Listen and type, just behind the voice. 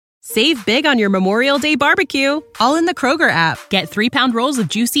Save big on your Memorial Day barbecue, all in the Kroger app. Get 3-pound rolls of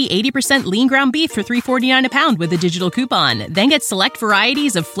juicy 80% lean ground beef for $3.49 a pound with a digital coupon. Then get select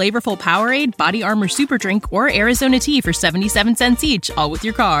varieties of flavorful Powerade, Body Armor Super Drink, or Arizona tea for 77 cents each, all with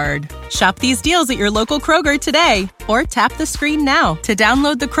your card. Shop these deals at your local Kroger today, or tap the screen now to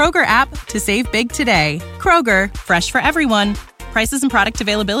download the Kroger app to save big today. Kroger, fresh for everyone. Prices and product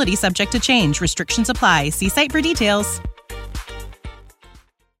availability subject to change. Restrictions apply. See site for details.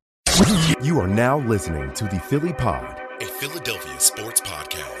 You are now listening to the Philly Pod, a Philadelphia sports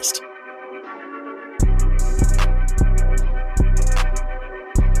podcast.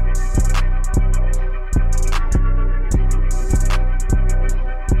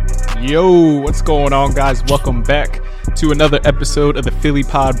 Yo, what's going on, guys? Welcome back to another episode of the Philly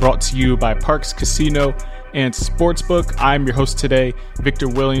Pod, brought to you by Parks Casino and Sportsbook. I'm your host today, Victor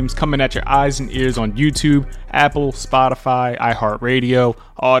Williams, coming at your eyes and ears on YouTube, Apple, Spotify, iHeartRadio,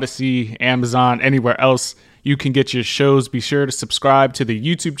 Odyssey, Amazon, anywhere else you can get your shows. Be sure to subscribe to the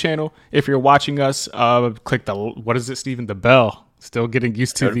YouTube channel. If you're watching us, click the, what is it, Steven? The bell. Still getting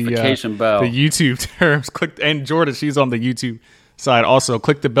used to the YouTube terms. And Jordan, she's on the YouTube side also.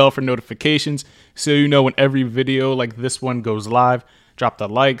 Click the bell for notifications so you know when every video like this one goes live. Drop the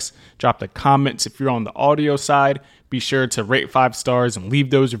likes, drop the comments. If you're on the audio side, be sure to rate 5 stars and leave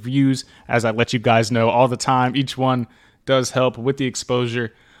those reviews, as I let you guys know all the time. Each one does help with the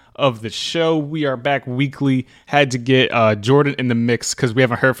exposure of the show. We are back weekly. Had to get Jordan in the mix because we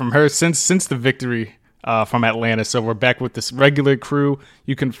haven't heard from her since the victory from Atlanta. So we're back with this regular crew.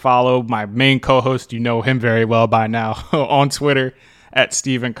 You can follow my main co-host. You know him very well by now on Twitter at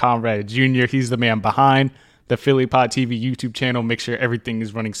Steven Conrad Jr. He's the man behind the Philly Pod TV YouTube channel. Make sure everything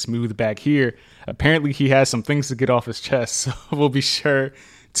is running smooth back here. Apparently he has some things to get off his chest, so we'll be sure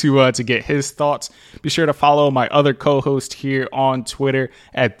to get his thoughts. Be sure to follow my other co-host here on Twitter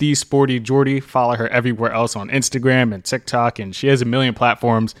at TheSportyJordy. Follow her everywhere else on Instagram and TikTok, and she has a million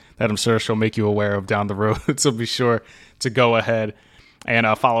platforms that I'm sure she'll make you aware of down the road. So be sure to go ahead and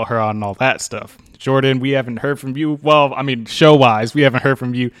follow her on all that stuff. Jordan, we haven't heard from you. Well, I mean, show-wise, we haven't heard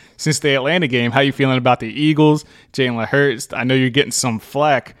from you since the Atlanta game. How you feeling about the Eagles, Jalen Hurts? I know you're getting some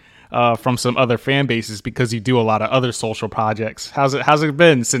flack from some other fan bases because you do a lot of other social projects. How's it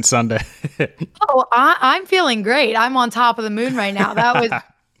been since Sunday? I'm feeling great. I'm on top of the moon right now. That was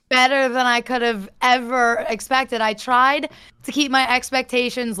better than I could have ever expected. I tried to keep my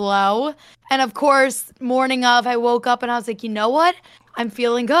expectations low. And of course, morning of, I woke up and I was like, you know what? I'm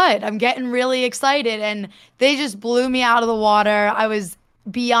feeling good. I'm getting really excited. And they just blew me out of the water. I was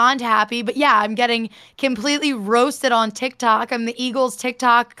beyond happy. But yeah, I'm getting completely roasted on TikTok. I'm the Eagles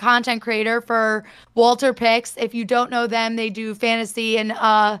TikTok content creator for Walter Picks. If you don't know them, they do fantasy and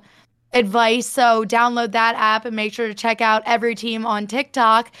advice. So download that app and make sure to check out every team on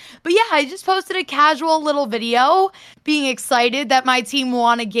TikTok. But yeah, I just posted a casual little video being excited that my team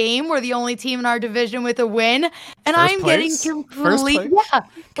won a game. We're the only team in our division with a win. And I'm getting completely,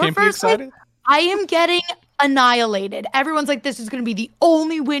 Can't be excited. I am getting annihilated. Everyone's like, this is going to be the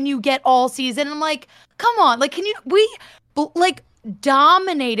only win you get all season. And I'm like, come on. Like,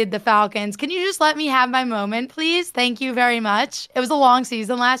 dominated the Falcons. Can you just let me have my moment, please? Thank you very much. It was a long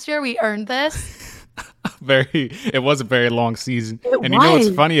season last year. We earned this. It was a very long season. You know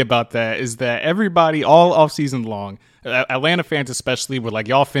what's funny about that is that everybody all off season long, Atlanta fans especially, were like,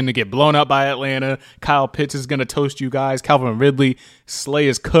 y'all finna get blown up by Atlanta. Kyle Pitts is gonna toast you guys. Calvin Ridley, Slay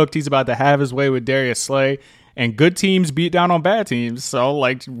is cooked. He's about to have his way with Darius Slay. And good teams beat down on bad teams. So,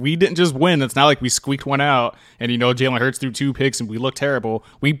 like, we didn't just win. It's not like we squeaked one out and, Jalen Hurts threw 2 picks and we looked terrible.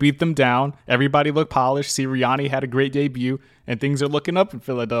 We beat them down. Everybody looked polished. Sirianni had a great debut and things are looking up in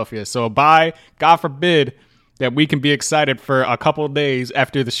Philadelphia. So, God forbid that we can be excited for a couple of days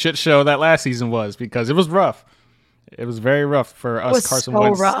after the shit show that last season was, because it was rough. It was very rough for us, Carson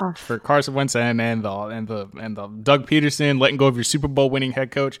Wentz and the Doug Peterson letting go of your Super Bowl winning head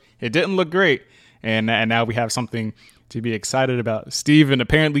coach. It didn't look great. And now we have something to be excited about. Steven,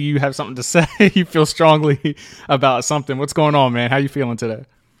 apparently you have something to say. You feel strongly about something. What's going on, man? How you feeling today?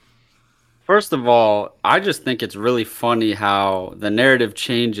 First of all, I just think it's really funny how the narrative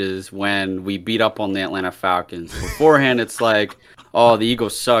changes when we beat up on the Atlanta Falcons. Beforehand, it's like, oh, the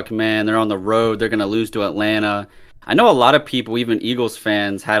Eagles suck, man. They're on the road. They're going to lose to Atlanta. I know a lot of people, even Eagles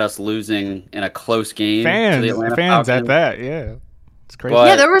fans, had us losing in a close game. Fans Falcons. At that, yeah. It's crazy.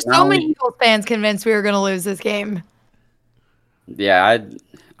 Yeah, there were so many Eagles fans convinced we were going to lose this game. Yeah,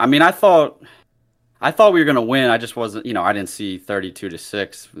 I mean, I thought we were going to win. I just wasn't, I didn't see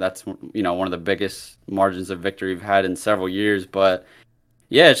 32-6. That's, one of the biggest margins of victory we've had in several years. But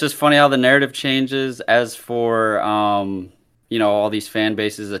yeah, it's just funny how the narrative changes. As for, all these fan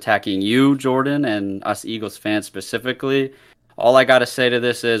bases attacking you, Jordan, and us Eagles fans specifically. All I got to say to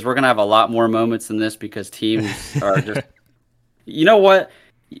this is we're going to have a lot more moments than this because teams are just, you know what?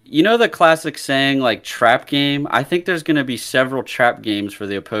 You know the classic saying, like, trap game? I think there's going to be several trap games for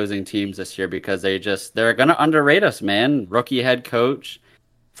the opposing teams this year because they're going to underrate us, man. Rookie head coach.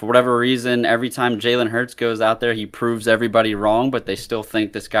 For whatever reason, every time Jalen Hurts goes out there, he proves everybody wrong, but they still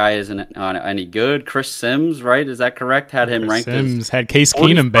think this guy isn't any good. Chris Sims, right? Is that correct? Had him ranked Sims had Case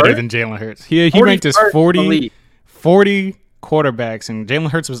Keenum better than Jalen Hurts. He ranked as 40 quarterbacks, and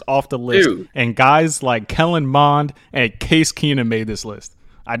Jalen Hurts was off the list. Dude. And guys like Kellen Mond and Case Keenum made this list.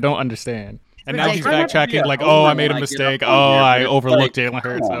 I don't understand. And now he's backtracking like, I made a mistake. I overlooked Jalen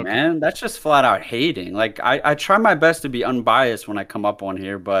Hurts. Come on, man. That's just flat out hating. Like, I try my best to be unbiased when I come up on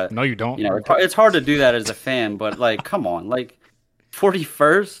here, but no, you don't. It's hard to do that as a fan. But like, come on, like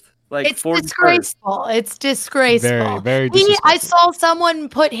 41st. Like it's disgraceful. It's disgraceful. Very, very disrespectful. I saw someone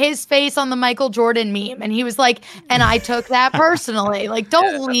put his face on the Michael Jordan meme, and he was like, and I took that personally. Like,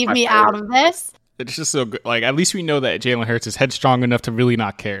 don't leave me out of this. It's just so good. Like, at least we know that Jalen Hurts is headstrong enough to really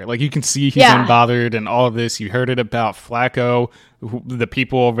not care. Like, you can see he's unbothered and all of this. You heard it about Flacco. The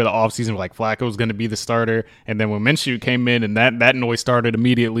people over the offseason were like, Flacco's going to be the starter. And then when Minshew came in and that noise started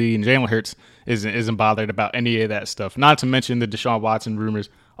immediately, and Jalen Hurts isn't bothered about any of that stuff. Not to mention the Deshaun Watson rumors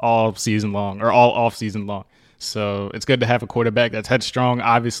all season long, or all off season long. So it's good to have a quarterback that's headstrong,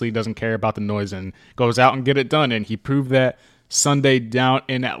 obviously doesn't care about the noise, and goes out and get it done. And he proved that Sunday down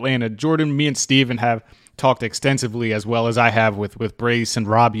in Atlanta. Jordan, me and Steven have talked extensively, as well as I have with Brace and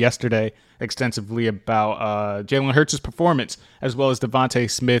Rob yesterday, extensively about Jalen Hurts' performance, as well as Devontae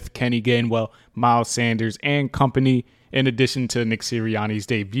Smith, Kenny Gainwell, Miles Sanders, and company, in addition to Nick Sirianni's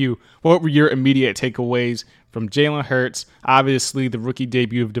debut. What were your immediate takeaways from Jalen Hurts? Obviously, the rookie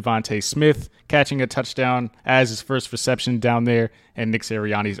debut of Devontae Smith, catching a touchdown as his first reception down there, and Nick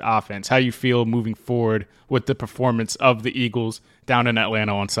Sirianni's offense. How you feel moving forward with the performance of the Eagles down in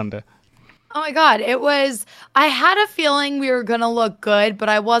Atlanta on Sunday? Oh my God, I had a feeling we were going to look good, but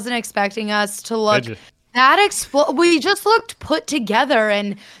I wasn't expecting us to look we just looked put together.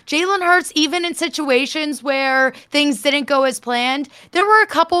 And Jalen Hurts, even in situations where things didn't go as planned, there were a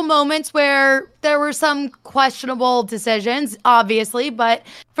couple moments where there were some questionable decisions, obviously, but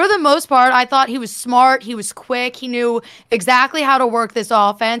for the most part, I thought he was smart, he was quick, he knew exactly how to work this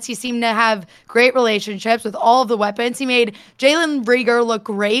offense. He seemed to have great relationships with all of the weapons. He made Jalen Reagor look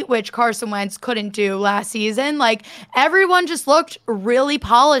great, which Carson Wentz couldn't do last season. Like, everyone just looked really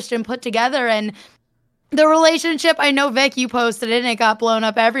polished and put together, and the relationship, I know, Vic, you posted it and it got blown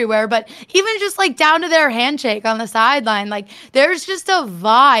up everywhere, but even just like down to their handshake on the sideline, like there's just a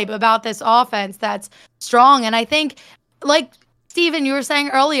vibe about this offense that's strong. And I think, like Steven, you were saying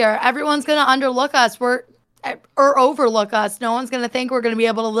earlier, everyone's going to underlook us or overlook us. No one's going to think we're going to be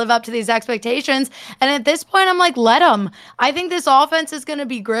able to live up to these expectations. And at this point, I'm like, let them. I think this offense is going to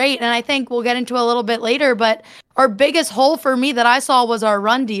be great. And I think we'll get into a little bit later, but our biggest hole for me that I saw was our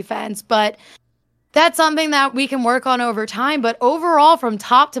run defense. But that's something that we can work on over time. But overall, from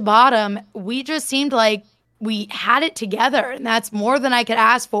top to bottom, we just seemed like we had it together. And that's more than I could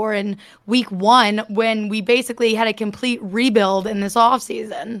ask for in week one, when we basically had a complete rebuild in this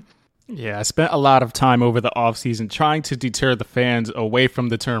offseason. Yeah, I spent a lot of time over the offseason trying to deter the fans away from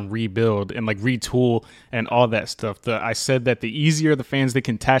the term rebuild and like retool and all that stuff. I said that the easier the fans they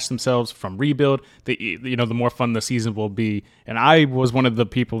can detach themselves from rebuild, the more fun the season will be. And I was one of the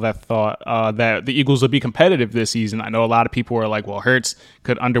people that thought that the Eagles would be competitive this season. I know a lot of people were like, well, Hurts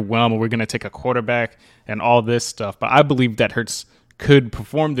could underwhelm, and we're going to take a quarterback and all this stuff. But I believe that Hurts could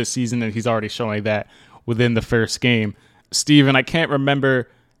perform this season, and he's already showing that within the first game. Steven, I can't remember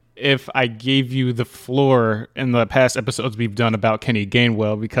if I gave you the floor in the past episodes we've done about Kenny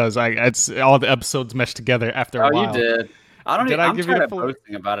Gainwell, because it's all the episodes meshed together after a while. You did. I'm tired of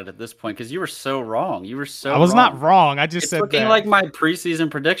posting about it at this point because you were so wrong. I was not wrong. I just said that. It's looking like my preseason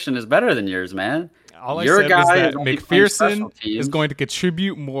prediction is better than yours, man. All I said was that McPherson is going to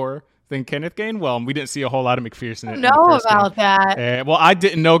contribute more than Kenneth Gainwell, and we didn't see a whole lot of McPherson. I don't know about that. Well, I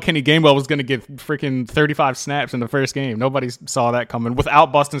didn't know Kenny Gainwell was going to get freaking 35 snaps in the first game. Nobody saw that coming.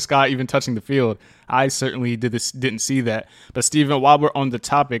 Without Boston Scott even touching the field, I certainly didn't see that. But Steven, while we're on the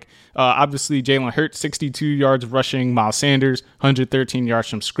topic, obviously Jalen Hurts, 62 yards rushing, Miles Sanders, 113 yards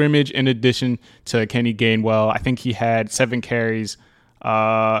from scrimmage, in addition to Kenny Gainwell. I think he had 7 carries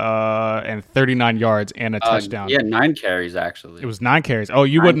and 39 yards and a touchdown. 9 carries, actually. It was 9 carries. Oh,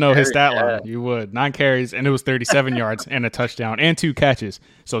 you wouldn't know his stat line. You would. 9 carries, and it was 37 yards and a touchdown and 2 catches.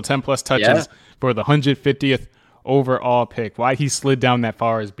 So 10-plus touches for the 150th overall pick. Why he slid down that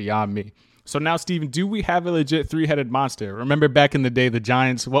far is beyond me. So now, Steven, do we have a legit three-headed monster? Remember back in the day, the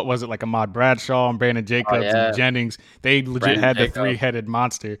Giants, what was it, like Ahmad Bradshaw and Brandon Jacobs and Jennings? They legit had the three-headed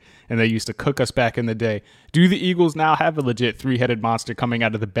monster, and they used to cook us back in the day. Do the Eagles now have a legit three-headed monster coming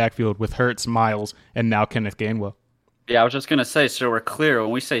out of the backfield with Hurts, Miles, and now Kenneth Gainwell? Yeah, I was just going to say, so we're clear, when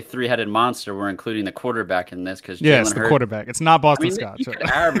we say three-headed monster, we're including the quarterback in this. Yeah, it's the quarterback. It's not Boston Scott. He could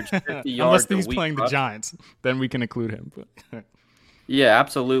average 50 yards unless he's playing the Giants, then we can include him. Yeah,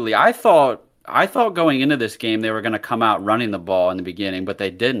 absolutely. I thought going into this game they were going to come out running the ball in the beginning, but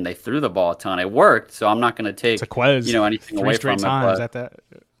they didn't. They threw the ball a ton. It worked, so I'm not going to take anything away from it. At that.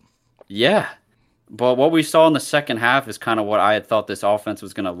 Yeah. But what we saw in the second half is kind of what I had thought this offense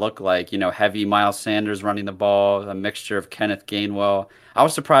was going to look like. Heavy Miles Sanders running the ball, a mixture of Kenneth Gainwell. I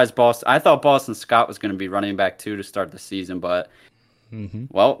was surprised I thought Boston Scott was going to be running back too to start the season, but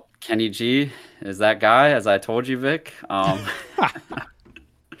well, Kenny G is that guy, as I told you, Vic. But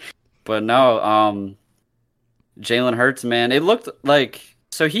no, Jalen Hurts, man, it looked like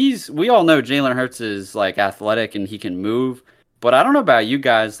we all know Jalen Hurts is like athletic and he can move. But I don't know about you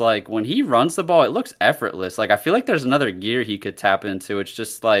guys, like when he runs the ball, it looks effortless. Like I feel like there's another gear he could tap into. It's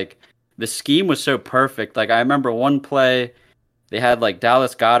just like the scheme was so perfect. Like I remember one play, they had like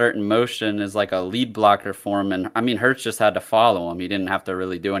Dallas Goedert in motion as like a lead blocker for him. And I mean, Hurts just had to follow him. He didn't have to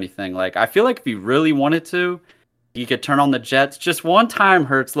really do anything. Like I feel like if he really wanted to, he could turn on the jets. Just one time,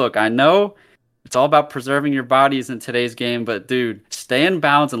 Hurts. Look, I know it's all about preserving your bodies in today's game, but dude, stay in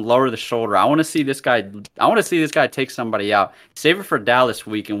bounds and lower the shoulder. I want to see this guy. I want to see this guy take somebody out. Save it for Dallas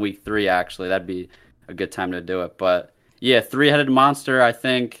in week 3. Actually, that'd be a good time to do it. But yeah, three-headed monster. I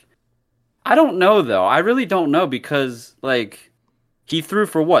think. I don't know though. I really don't know because like he threw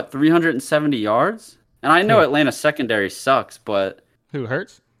for what 370 yards, and I know Atlanta's secondary sucks, but who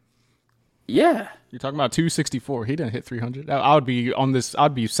Hurts? Yeah. You're talking about 264. He didn't hit 300. I would be on this.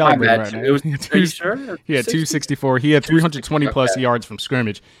 I'd be celebrating right now. Are you sure? He had 264. He had 320 plus yards from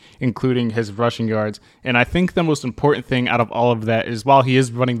scrimmage, including his rushing yards. And I think the most important thing out of all of that is while he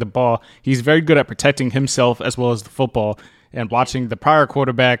is running the ball, he's very good at protecting himself as well as the football. And watching the prior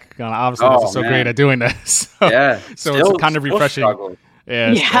quarterback, obviously, was so great at doing that. So it's kind of refreshing. Struggled.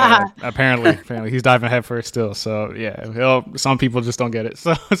 Yeah. Apparently, he's diving headfirst still. So yeah, some people just don't get it.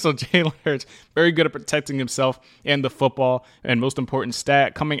 So Jalen Hurts very good at protecting himself and the football. And most important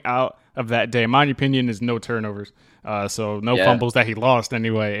stat coming out of that day, in my opinion, is no turnovers. So no fumbles that he lost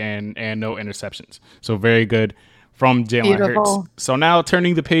anyway, and no interceptions. So very good from Jalen Hurts. So now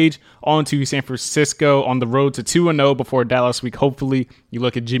turning the page on to San Francisco on the road to 2-0 before Dallas week. Hopefully you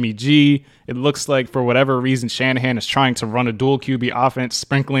look at Jimmy G. It looks like for whatever reason Shanahan is trying to run a dual QB offense,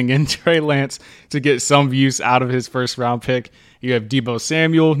 sprinkling in Trey Lance to get some use out of his first round pick. You have Deebo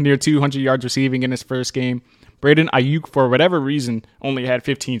Samuel near 200 yards receiving in his first game. Brandon Ayuk, for whatever reason, only had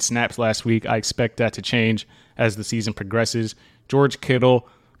 15 snaps last week. I expect that to change as the season progresses. George Kittle.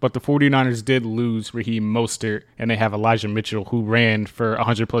 But the 49ers did lose Raheem Mostert, and they have Elijah Mitchell, who ran for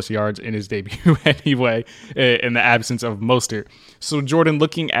 100-plus yards in his debut anyway, in the absence of Mostert. So, Jordan,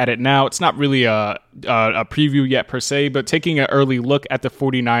 looking at it now, it's not really a preview yet per se, but taking an early look at the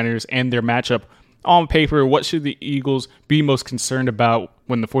 49ers and their matchup on paper, what should the Eagles be most concerned about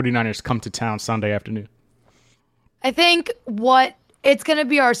when the 49ers come to town Sunday afternoon? I think it's going to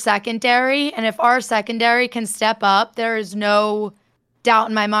be our secondary, and if our secondary can step up, there is no doubt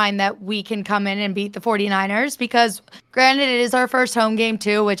in my mind that we can come in and beat the 49ers because granted it is our first home game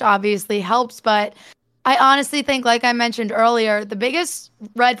too, which obviously helps, but I honestly think, like I mentioned earlier, the biggest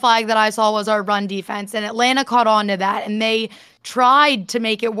red flag that I saw was our run defense, and Atlanta caught on to that, and they tried to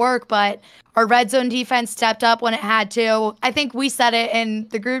make it work, but our red zone defense stepped up when it had to. I think we said it in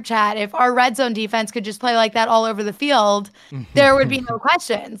the group chat. If our red zone defense could just play like that all over the field, there would be no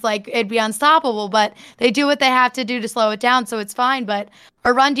questions. Like, it'd be unstoppable, but they do what they have to do to slow it down, so it's fine. But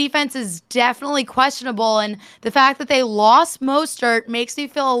our run defense is definitely questionable, and the fact that they lost Mostert makes me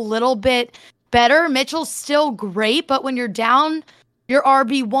feel a little bit better. Mitchell's still great, but when you're down your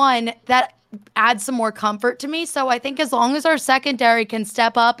RB1, that adds some more comfort to me. So I think as long as our secondary can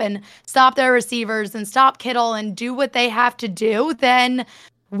step up and stop their receivers and stop Kittle and do what they have to do, then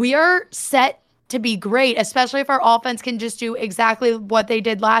we are set to be great, especially if our offense can just do exactly what they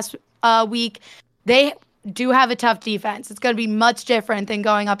did last week. They do have a tough defense. It's going to be much different than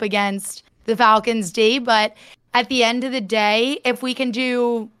going up against the Falcons D, but at the end of the day, if we can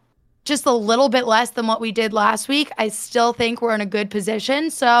do just a little bit less than what we did last week, I still think we're in a good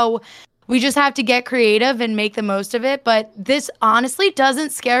position. So we just have to get creative and make the most of it. But this honestly doesn't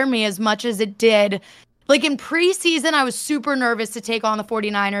scare me as much as it did. Like in preseason, I was super nervous to take on the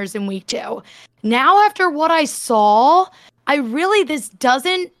 49ers in week 2. Now, after what I saw, this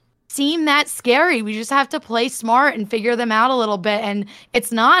doesn't seem that scary. We just have to play smart and figure them out a little bit. And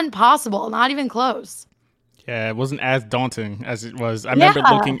it's not impossible, not even close. Yeah, it wasn't as daunting as it was. I remember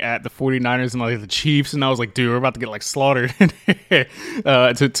looking at the 49ers and like the Chiefs, and I was like, dude, we're about to get like slaughtered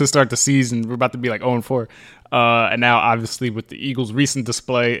to start the season. We're about to be like 0-4. And now, obviously, with the Eagles' recent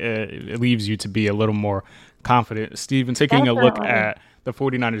display, it leaves you to be a little more confident. Steven, taking a look at the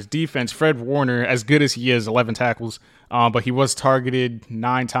 49ers defense, Fred Warner, as good as he is, 11 tackles, but he was targeted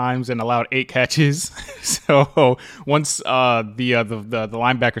 9 times and allowed 8 catches. So once the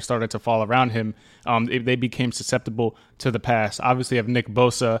linebacker started to fall around him, they became susceptible to the pass. Obviously, you have Nick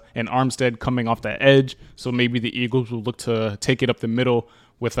Bosa and Armstead coming off the edge, so maybe the Eagles will look to take it up the middle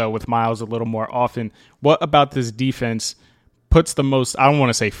with Miles a little more often. What about this defense puts the most, I don't want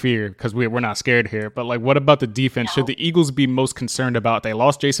to say fear because we're not scared here, but like what about the defense? Should the Eagles be most concerned about? They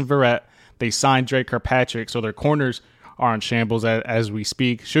lost Jason Verrett. They signed Drake Kirkpatrick, so their corners are in shambles as we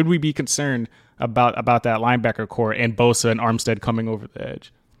speak. Should we be concerned about that linebacker core and Bosa and Armstead coming over the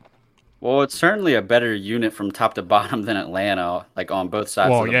edge? Well, it's certainly a better unit from top to bottom than Atlanta, like on both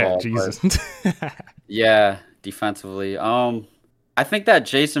sides of the ball. Jesus. Yeah, defensively. I think that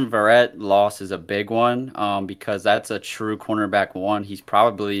Jason Verrett loss is a big one because that's a true cornerback one. He's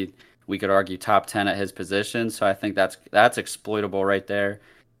probably, we could argue, top 10 at his position. So I think that's exploitable right there.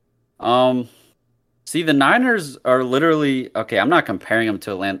 See, the Niners are literally, okay, I'm not comparing them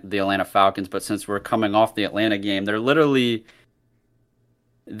to the Atlanta Falcons, but since we're coming off the Atlanta game,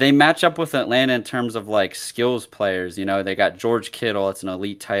 they match up with Atlanta in terms of like skills players. You know, they got George Kittle. It's an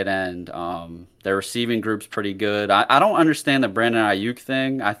elite tight end. Their receiving group's pretty good. I don't understand the Brandon Ayuk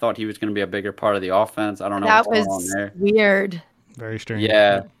thing. I thought he was going to be a bigger part of the offense. I don't know what's going on there. That was weird. Very strange.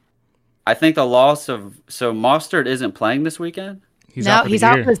 Yeah. I think the loss of, so Mostert isn't playing this weekend? He's out for the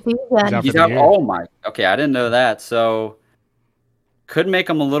season. He's out. Oh my. Okay, I didn't know that. So could make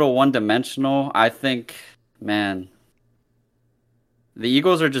him a little one-dimensional. I think, man, the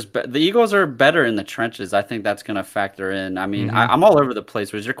Eagles are better in the trenches. I think that's going to factor in. I mean, I'm all over the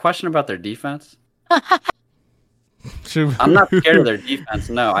place. Was your question about their defense? I'm not scared of their defense.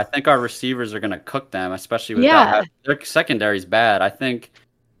 No, I think our receivers are going to cook them, especially with their secondary's bad. I think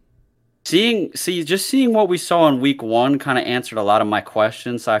just seeing what we saw in week 1 kind of answered a lot of my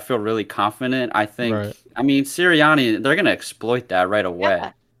questions. So I feel really confident. I think, I mean, Sirianni, they're going to exploit that right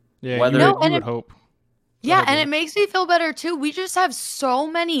away. Yeah, you would hope. Yeah, and it makes me feel better too. We just have so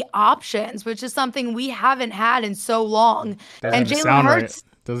many options, which is something we haven't had in so long. And Jalen Hurts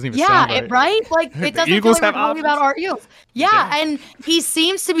doesn't even sound right. Like it doesn't feel like we're talking about our Eagles. Yeah, and he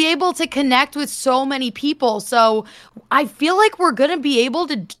seems to be able to connect with so many people. So I feel like we're gonna be able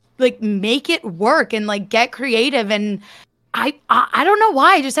to like make it work and like get creative. And I don't know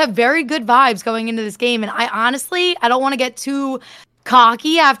why. I just have very good vibes going into this game. And I don't want to get too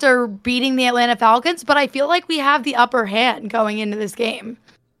cocky after beating the Atlanta Falcons, but I feel like we have the upper hand going into this game.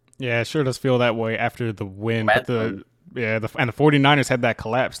 Yeah, it sure does feel that way after the win. But and the 49ers had that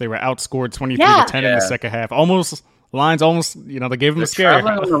collapse. They were outscored 23-10 in the second half. Lions almost, they gave them a scare.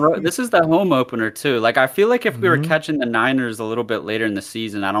 This is the home opener too. Like I feel like if we were catching the Niners a little bit later in the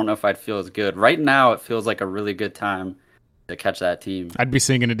season, I don't know if I'd feel as good. Right now, it feels like a really good time to catch that team. I'd be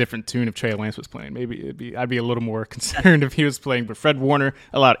singing a different tune if Trey Lance was playing. I'd be a little more concerned if he was playing. But Fred Warner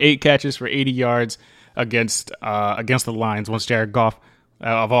allowed 8 catches for 80 yards against the Lions once Jared Goff,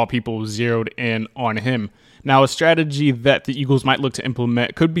 of all people, zeroed in on him. Now, a strategy that the Eagles might look to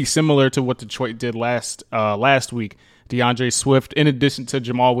implement could be similar to what Detroit did last week. DeAndre Swift, in addition to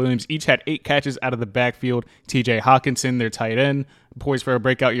Jamal Williams, each had 8 catches out of the backfield. TJ Hawkinson, their tight end, poised for a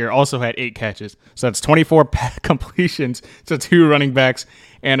breakout year, also had 8 catches. So that's 24 completions to 2 running backs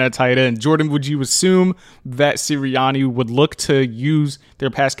and a tight end. Jordan, would you assume that Sirianni would look to use their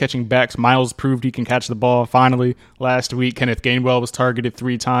pass-catching backs? Miles proved he can catch the ball finally last week. Kenneth Gainwell was targeted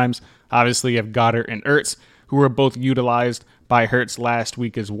 3 times. Obviously, you have Goddard and Ertz, who were both utilized by Hurts last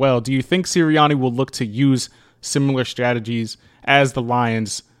week as well. Do you think Sirianni will look to use similar strategies as the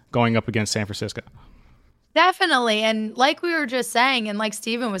Lions going up against San Francisco? Definitely. And like we were just saying, and like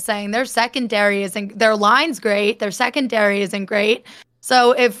Steven was saying, their secondary isn't, their line's great. Their secondary isn't great.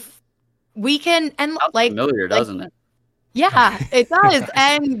 So if we can, and like, familiar, doesn't it? Yeah, it does.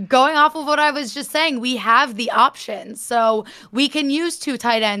 And going off of what I was just saying, we have the options. So we can use 2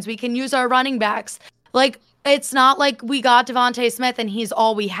 tight ends. We can use our running backs. Like, it's not like we got Devontae Smith and he's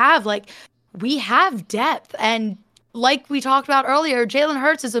all we have. Like, we have depth. And like we talked about earlier, Jalen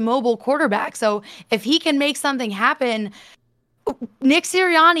Hurts is a mobile quarterback. So if he can make something happen, Nick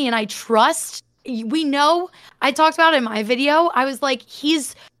Sirianni, and I trust, we know, I talked about it in my video, I was like,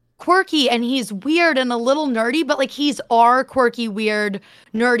 he's quirky and he's weird and a little nerdy, but like he's our quirky, weird,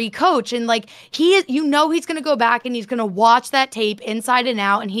 nerdy coach. And like he's going to go back and he's going to watch that tape inside and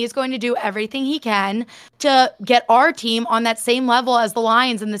out, and he's going to do everything he can to get our team on that same level as the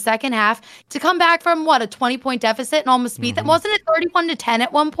Lions in the second half to come back from a 20-point deficit and almost beat them. Wasn't it 31-10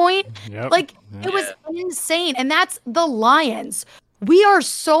 at one point? Yep. It was insane. And that's the Lions. We are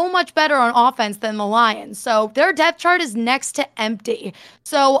so much better on offense than the Lions. So their depth chart is next to empty.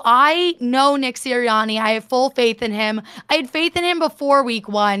 So I know Nick Sirianni. I have full faith in him. I had faith in him before week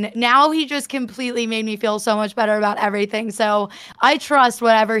 1. Now he just completely made me feel so much better about everything. So I trust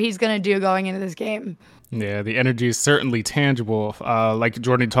whatever he's going to do going into this game. Yeah, the energy is certainly tangible. Like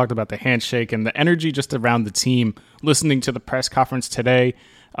Jordan talked about the handshake and the energy just around the team. Listening to the press conference today,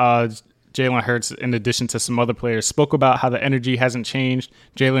 Jalen Hurts, in addition to some other players, spoke about how the energy hasn't changed.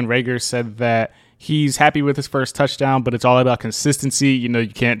 Jalen Reagor said that he's happy with his first touchdown, but it's all about consistency. You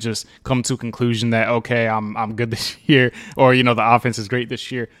can't just come to a conclusion that, okay, I'm good this year, or, the offense is great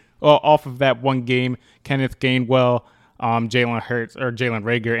this year. Well, off of that one game, Kenneth Gainwell, Jalen Hurts, or Jalen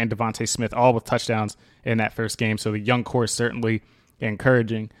Reagor, and Devontae Smith, all with touchdowns in that first game. So the young core is certainly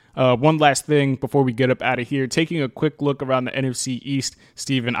encouraging. One last thing before we get up out of here, taking a quick look around the NFC East.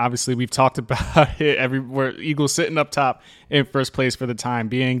 Steven, obviously we've talked about it everywhere. Eagles sitting up top in first place for the time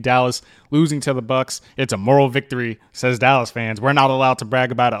being. Dallas losing to the Bucs. It's a moral victory, says Dallas fans. We're not allowed to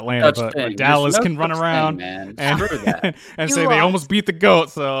brag about Atlanta, but Dallas can run around and say they almost beat the GOAT.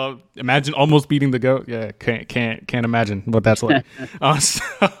 So imagine almost beating the GOAT. Yeah, can't imagine what that's like.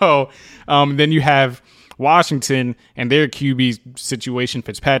 Then you have Washington and their QB situation.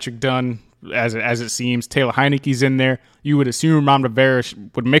 Fitzpatrick done, as it seems. Taylor Heineke's in there. You would assume Ron Rivera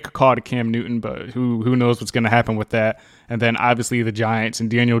would make a call to Cam Newton, but who knows what's going to happen with that. And then obviously the Giants and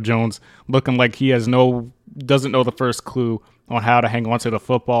Daniel Jones looking like he doesn't know the first clue on how to hang on to the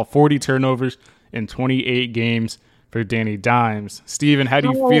football. 40 turnovers in 28 games for Danny Dimes. Steven, how do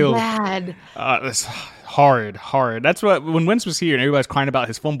you feel? Bad. That's hard. That's what, when Wentz was here and everybody's crying about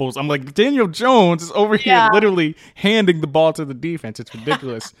his fumbles, I'm like, Daniel Jones is over here literally handing the ball to the defense. It's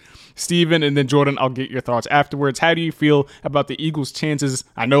ridiculous. Steven, and then Jordan, I'll get your thoughts afterwards. How do you feel about the Eagles' chances?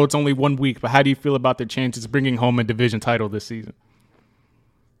 I know it's only 1 week, but how do you feel about their chances bringing home a division title this season?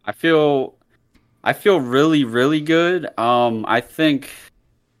 I feel really, really good. I think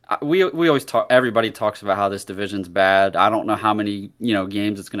we always talk. Everybody talks about how this division's bad. I don't know how many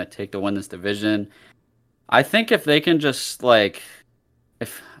games it's going to take to win this division. I think if they can just I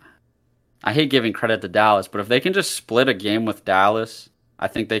hate giving credit to Dallas, but if they can just split a game with Dallas, I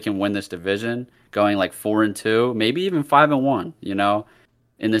think they can win this division, going 4-2, maybe even 5-1.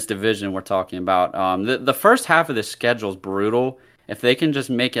 In this division we're talking about. The first half of the schedule is brutal. If they can just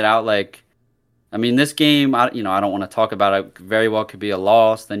make it out this game, I don't want to talk about it. Very well could be a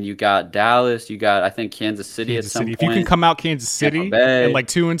loss. Then you got Dallas. You got, I think, Kansas City at some point. If you can come out Kansas City and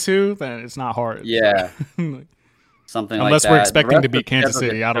 2-2, then it's not hard. Yeah, something like that. Unless we're expecting to beat Kansas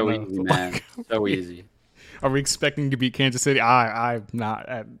City, I don't know. Easy, man. So easy. Are we expecting to beat Kansas City? I'm not.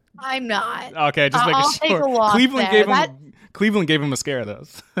 I'm not. Okay, just making sure. Take a loss Cleveland gave him a scare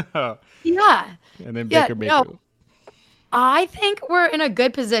though. Yeah. And then Baker Mayfield. I think we're in a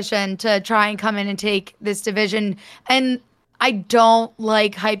good position to try and come in and take this division. And I don't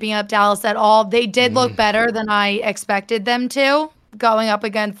like hyping up Dallas at all. They did look better than I expected them to going up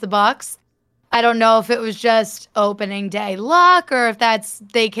against the Bucs. I don't know if it was just opening day luck or if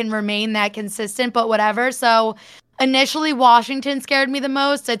they can remain that consistent, but whatever. So initially Washington scared me the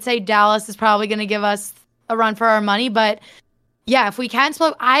most. I'd say Dallas is probably going to give us a run for our money. But yeah, if we can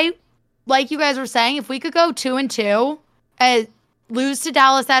split, like you guys were saying, if we could go 2-2, lose to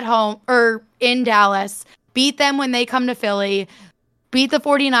Dallas at home or in Dallas, beat them when they come to Philly, beat the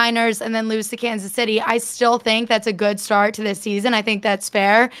 49ers, and then lose to Kansas City, I still think that's a good start to this season. I think that's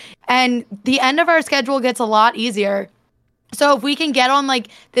fair. And the end of our schedule gets a lot easier. So if we can get on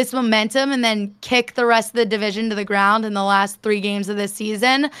this momentum and then kick the rest of the division to the ground in the last 3 games of this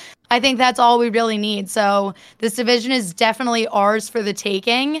season, I think that's all we really need. So this division is definitely ours for the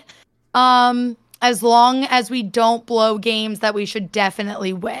taking. As long as we don't blow games that we should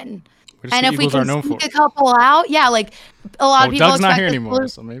definitely win. And if we can sneak a couple out, a lot of people Doug's expect not here us anymore, to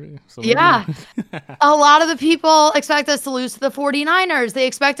lose. so maybe. A lot of the people expect us to lose to the 49ers. They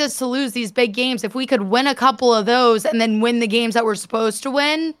expect us to lose these big games. If we could win a couple of those and then win the games that we're supposed to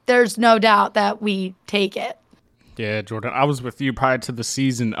win, there's no doubt that we take it. Yeah, Jordan, I was with you prior to the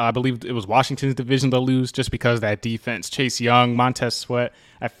season. I believe it was Washington's division to lose just because that defense. Chase Young, Montez Sweat.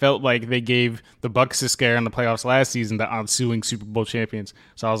 I felt like they gave the Bucs a scare in the playoffs last season, the ensuing Super Bowl champions.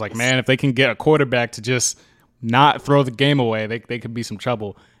 So I was like, man, if they can get a quarterback to just not throw the game away, they could be some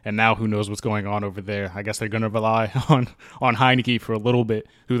trouble. And now who knows what's going on over there. I guess they're going to rely on Heineke for a little bit,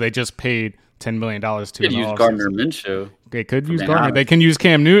 who they just paid $10 million to. Could use Gardner Minshew. They could use Gardner. They can use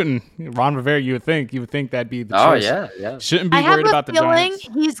Cam Newton. Ron Rivera, you would think that'd be the choice. Oh, yeah. Shouldn't be worried about the Giants. I have a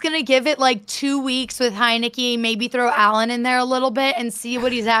feeling he's going to give it like 2 weeks with Heineke, maybe throw Allen in there a little bit and see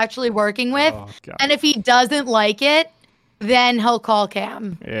what he's actually working with. Oh, and if he doesn't like it, then he'll call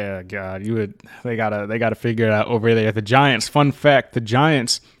Cam. Yeah, God, they gotta figure it out over there. The Giants, fun fact, the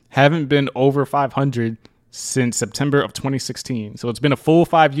Giants haven't been over 500 since September of 2016. So it's been a full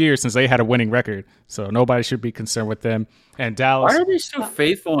 5 years since they had a winning record. So nobody should be concerned with them. And Dallas. Why are they so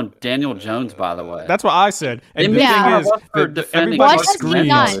faithful in Daniel Jones, by the way? That's what I said. And the thing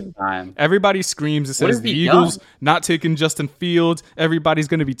is, everybody screams and says the Eagles not taking Justin Fields. Everybody's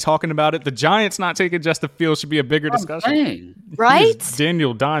going to be talking about it. The Giants not taking Justin Fields should be a bigger discussion. Right?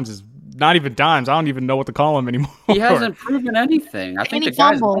 Daniel Dimes is not even Dimes. I don't even know what to call him anymore. He hasn't proven anything. I think the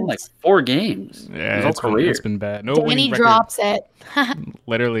guy's won like 4 games. Yeah, it's been bad. No and he drops it.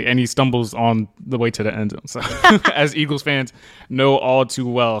 Literally, and he stumbles on the way to the end zone. So, as Eagles fans know all too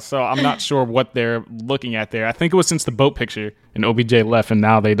well. So I'm not sure what they're looking at there. I think it was since the boat picture and OBJ left, and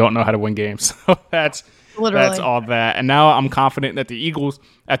now they don't know how to win games. So that's all that. And now I'm confident that the Eagles,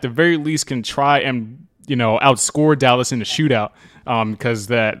 at the very least, can try and outscore Dallas in the shootout. Because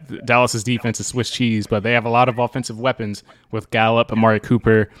Dallas's defense is Swiss cheese, but they have a lot of offensive weapons with Gallup, Amari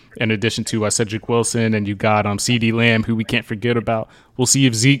Cooper, in addition to Cedric Wilson, and you got CeeDee Lamb, who we can't forget about. We'll see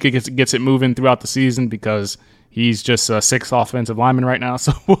if Zeke gets it moving throughout the season because he's just a 6th offensive lineman right now,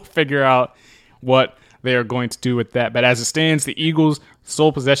 so we'll figure out what they are going to do with that. But as it stands, the Eagles,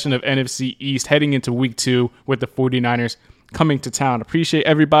 sole possession of NFC East, heading into Week 2 with the 49ers coming to town. Appreciate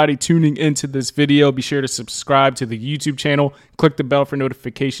everybody tuning into this video. Be sure to subscribe to the YouTube channel. Click the bell for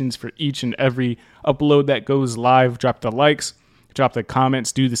notifications for each and every upload that goes live. Drop the likes, drop the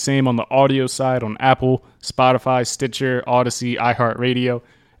comments. Do the same on the audio side on Apple, Spotify, Stitcher, Odyssey, iHeartRadio,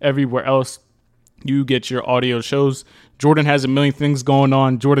 everywhere else you get your audio shows. Jordan has a million things going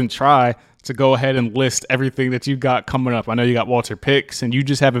on. Jordan, try to go ahead and list everything that you got coming up. I know you got Walter Picks, and you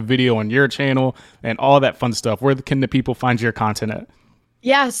just have a video on your channel and all that fun stuff. Where can the people find your content at?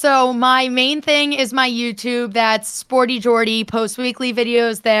 Yeah, so my main thing is my YouTube. That's Sporty Jordy. Post weekly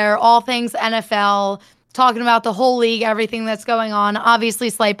videos there, all things NFL, talking about the whole league, everything that's going on. Obviously,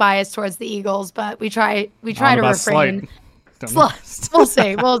 slight bias towards the Eagles, but we try to refrain. We'll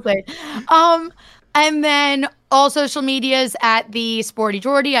see. And then all social medias at the Sporty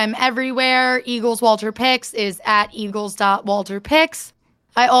Jordy. I'm everywhere. Eagles Walter Picks is at eagles.walterpicks.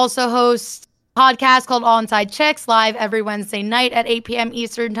 I also host a podcast called All Inside Chicks, live every Wednesday night at 8 p.m.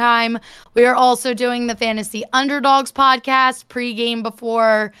 Eastern Time. We are also doing the Fantasy Underdogs podcast, pregame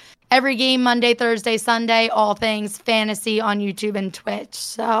before every game, Monday, Thursday, Sunday, all things fantasy on YouTube and Twitch.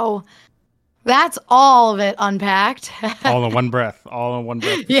 So that's all of it unpacked. All in one breath.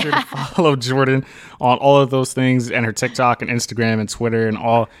 Be sure to follow Jordan on all of those things and her TikTok and Instagram and Twitter and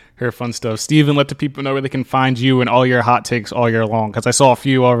all her fun stuff. Steven, let the people know where they can find you and all your hot takes all year long, because I saw a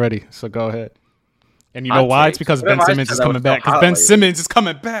few already. So go ahead. And you know why? It's because Ben Simmons is coming back. Because Ben Simmons is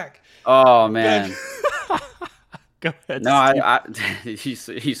coming back. Oh, man. Go ahead. No, he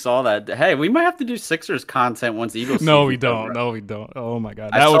saw that. Hey, we might have to do Sixers content once Eagles. No, we don't. Oh my God,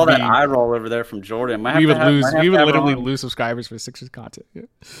 I saw that eye roll over there from Jordan. We would literally lose subscribers for Sixers content. Yeah.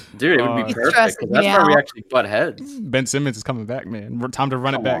 Dude, it would be perfect. That's where we actually butt heads. Ben Simmons is coming back, man. Time to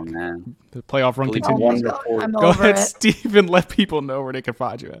run it back. Man. The playoff run continues. Go ahead, Steven. Let people know where they can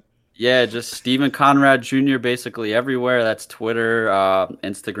find you at. Yeah, just Steven Conrad Jr. basically everywhere. That's Twitter,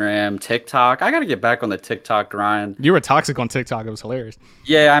 Instagram, TikTok. I got to get back on the TikTok grind. You were toxic on TikTok. It was hilarious.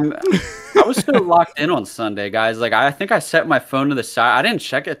 Yeah, I was so locked in on Sunday, guys. Like, I think I set my phone to the side. I didn't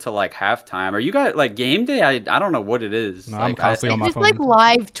check it till like halftime. Are you guys like game day? I don't know what it is. No, like, I'm constantly on my phone. It's like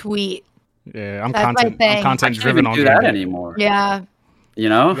live tweet. Yeah, I'm content driven on do that anymore. Yeah. You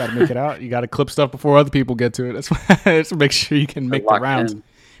know, you got to make it out. You got to clip stuff before other people get to it. That's make sure you can make the rounds.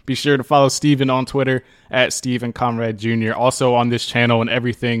 Be sure to follow Steven on Twitter at Steven Conrad Jr. Also on this channel and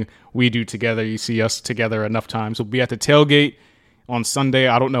everything we do together. You see us together enough times. We'll be at the tailgate on Sunday.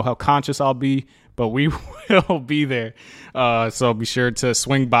 I don't know how conscious I'll be, but we will be there. So be sure to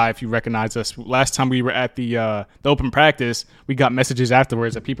swing by if you recognize us. Last time we were at the open practice, we got messages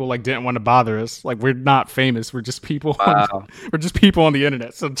afterwards that people like didn't want to bother us. Like, we're not famous. We're just people. Wow. We're just people on the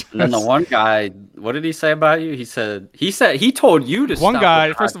internet. So and then the one guy, what did he say about you? He said he told you to. One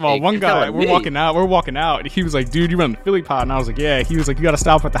guy, first of all, one guy. We're walking out. And he was like, "Dude, you run the Philly pod," and I was like, "Yeah." He was like, "You got to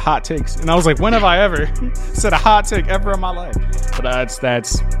stop with the hot takes," and I was like, "When have I ever said a hot take ever in my life?" But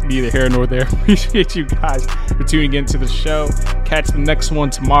that's neither here nor there. appreciate you guys for tuning into the show. Catch the next one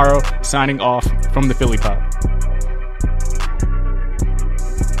tomorrow. Signing off from the Philly Pod.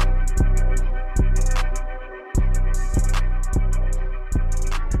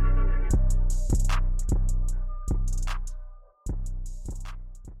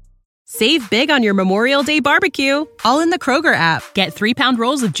 Save big on your Memorial Day barbecue, all in the Kroger app. Get 3-pound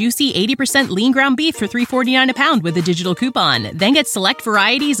rolls of juicy 80% lean ground beef for $3.49 a pound with a digital coupon. Then get select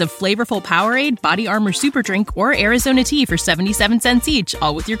varieties of flavorful Powerade, Body Armor Super Drink, or Arizona tea for 77 cents each,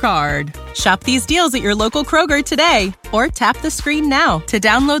 all with your card. Shop these deals at your local Kroger today, or tap the screen now to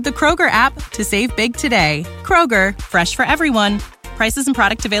download the Kroger app to save big today. Kroger, fresh for everyone. Prices and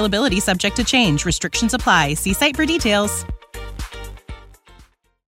product availability subject to change. Restrictions apply. See site for details.